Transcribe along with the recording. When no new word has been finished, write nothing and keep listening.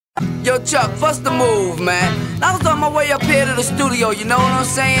Yo, Chuck, what's the move, man? I was on my way up here to the studio, you know what I'm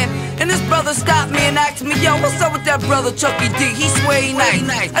saying? And this brother stopped me and asked me, yo, what's up with that brother Chucky D? He swear he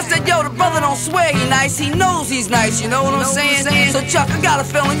nice. I said, yo, the brother don't swear he nice, he knows he's nice, you know what I'm saying? So, Chuck, I got a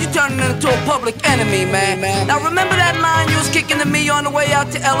feeling you turning into a public enemy, man. Now, remember that line you was kicking to me on the way out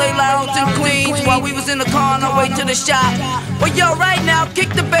to LA Lounge in Queens while we was in the car on our way to the shop? Well, yo, right now,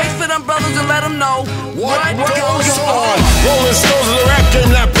 kick the bass for them brothers and let them know what goes on. Rolling stones in the rap game,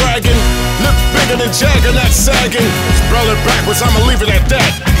 not bragging. Lip bigger than Jagger, not sagging. Spell it backwards, I'ma leave it at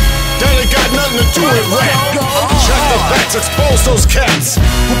that. That ain't got nothing to do with rap. Check the facts, expose those cats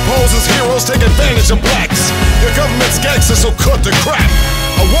who pose as heroes, take advantage of blacks. Your government's gangsters, so cut the crap.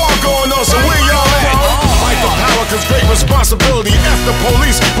 A war going on, so where y'all at? Fight the power, cause great responsibility. F the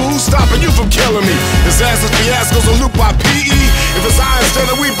police, but who's stopping you from killing me? Disasters, fiascos, and loop by PE. If it's I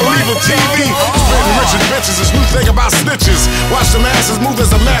instead of we believe in TV. Spreading riches, bitches, this new thing about snitches. Watch the masses move as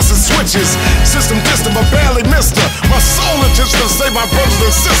the masses switches. System distant, but barely missed her. My sole intention to save my brothers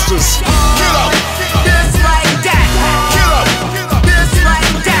and sisters. Get up! Just like that. Get up! Just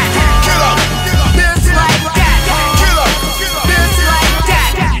like that. Get up! Just like that. Get up! Just like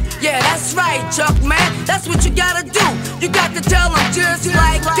that. Yeah, that's right, Chuck, man. That's what you gotta do. You got to tell them just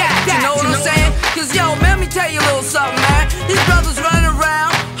like that. You know what I'm saying? Cause yo, man, let me tell you a little something, man. These brothers running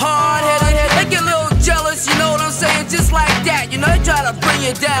around, hard-headed, they get a little jealous, you know what I'm saying? Just like that. You know, they try to bring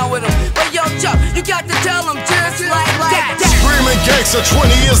you down with them. But yo, Chuck, you got to tell them just like that. Screaming gangster 20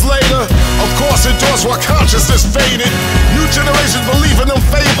 years later. Of course, endorsed while consciousness faded. New generations believe in them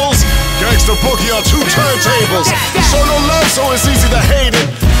fables. Gangster boogie on 2 turntables. Show no love, so it's easy to hate it.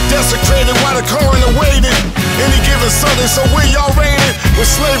 Desecrated while the coroner waited. Any given Sunday, so where y'all raided? With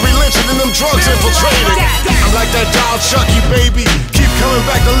slavery lynching and them drugs infiltrated. I'm like that doll Chucky, baby. Keep coming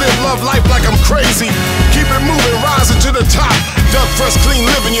back to live love life like I'm crazy. Keep it moving, rising to the top. Duck fresh, clean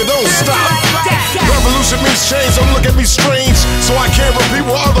living, you don't stop. Revolution means change, don't look at me strange. So I can't repeat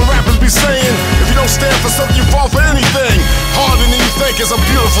what other rappers be saying. If you don't stand for something, you fall for anything. Harder than you think is a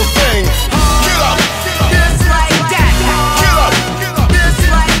beautiful thing. Get up! Just like that. Get up! Just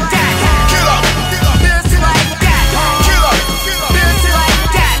like that. Get up! Just like that. Get up! Just like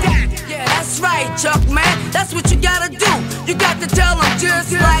that. Yeah, that's right, Chuck, man. That's what you gotta do. You got to tell them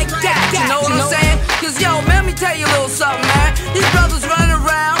just like that. You know what I'm saying? Cause yo, man, let me tell you a little something, man. These brothers running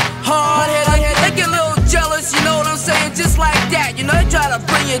around, hard-headed, they get a little jealous, you know what I'm saying? Just like that. You know, they try to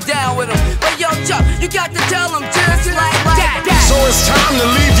bring you down with them. But yo, Chuck, you got to tell them just like that. So it's time to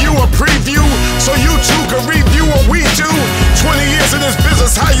leave you a preview, so you too can review what we do. 20 years in this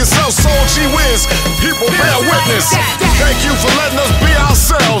business, how you sell soul, gee whiz. People bear witness. Thank you for letting us be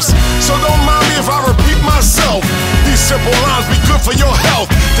ourselves. So don't mind me if I repeat myself. These simple lines be good for your health,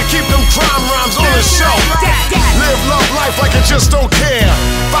 to keep them crime rhymes on the shelf. Live, love life like you just don't care.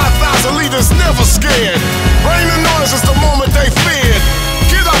 5,000 leaders never scared. Rain and noise is the moment they feared.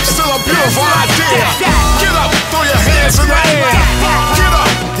 Get up, still a beautiful idea. Get up, throw your hands in the air. Get up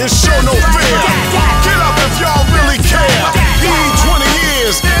and show no fear. Get up if y'all really care. You need 20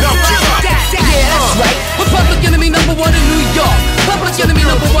 years, now get up. Yeah, that's right. We're public enemy #1 in New York. Public enemy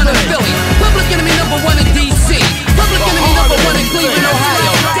 #1 in Philly. Public enemy #1 in DC. Public enemy #1 in Cleveland,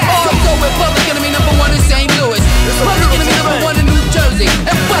 Ohio. Also, we're public enemy #1 in St. Louis. Public enemy #1 in New Jersey.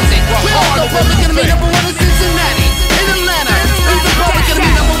 And Buzzing. We're also public enemy #1